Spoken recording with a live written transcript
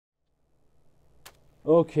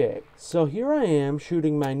Okay, so here I am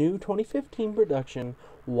shooting my new 2015 production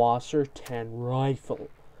WASR 10 rifle.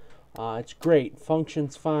 It's great,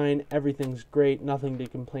 functions fine, everything's great, nothing to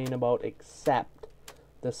complain about except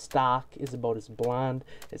the stock is about as blonde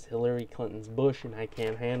as Hillary Clinton's bush and I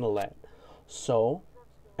can't handle that. So,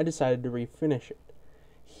 I decided to refinish it.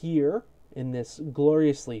 Here, in this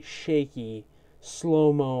gloriously shaky,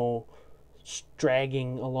 slow-mo,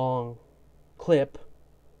 dragging along clip,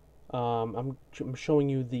 I'm showing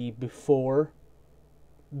you the before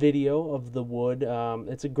video of the wood.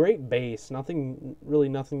 It's a great base. Nothing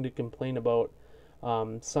to complain about.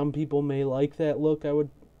 Some people may like that look, I would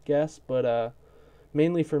guess, but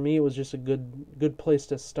mainly for me, it was just a good place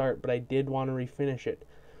to start. But I did want to refinish it.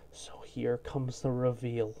 So here comes the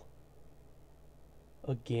reveal.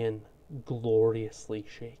 Again, gloriously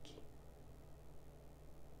shaky.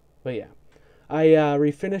 But yeah, I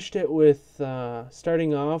refinished it with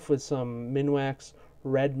starting off with some Minwax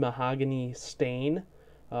Red Mahogany stain.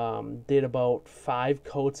 Did about 5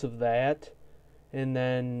 coats of that, and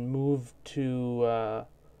then moved to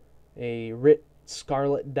a Red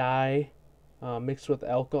Scarlet dye mixed with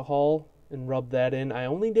alcohol and rubbed that in. I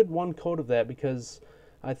only did 1 coat of that because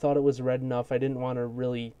I thought it was red enough. I didn't want a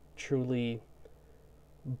really truly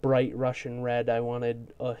bright Russian red. I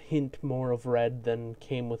wanted a hint more of red than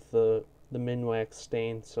came with the Minwax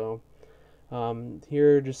stain. So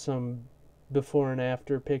here are just some before and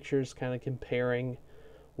after pictures kind of comparing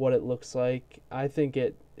what it looks like. I think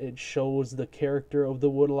it shows the character of the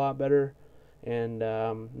wood a lot better and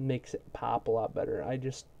makes it pop a lot better.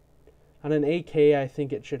 On an AK, I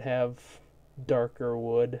think it should have darker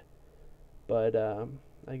wood, but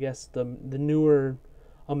I guess the newer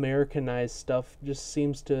Americanized stuff just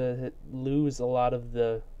seems to lose a lot of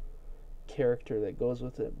the character that goes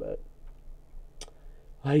with it. But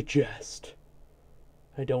I jest.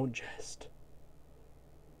 I don't jest.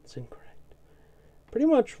 It's incorrect. Pretty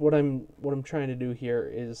much what I'm trying to do here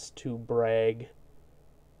is to brag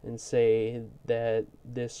and say that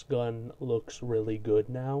this gun looks really good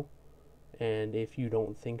now, and if you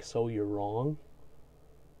don't think so, you're wrong,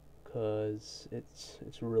 cause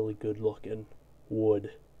it's really good looking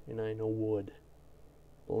wood, and I know wood,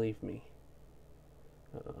 believe me.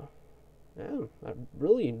 Yeah, I'm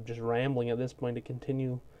really just rambling at this point to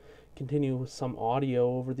continue with some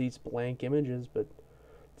audio over these blank images, but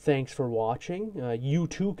thanks for watching. You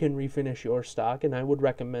too can refinish your stock, and I would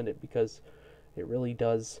recommend it because it really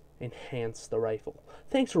does enhance the rifle.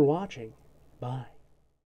 Thanks for watching. Bye.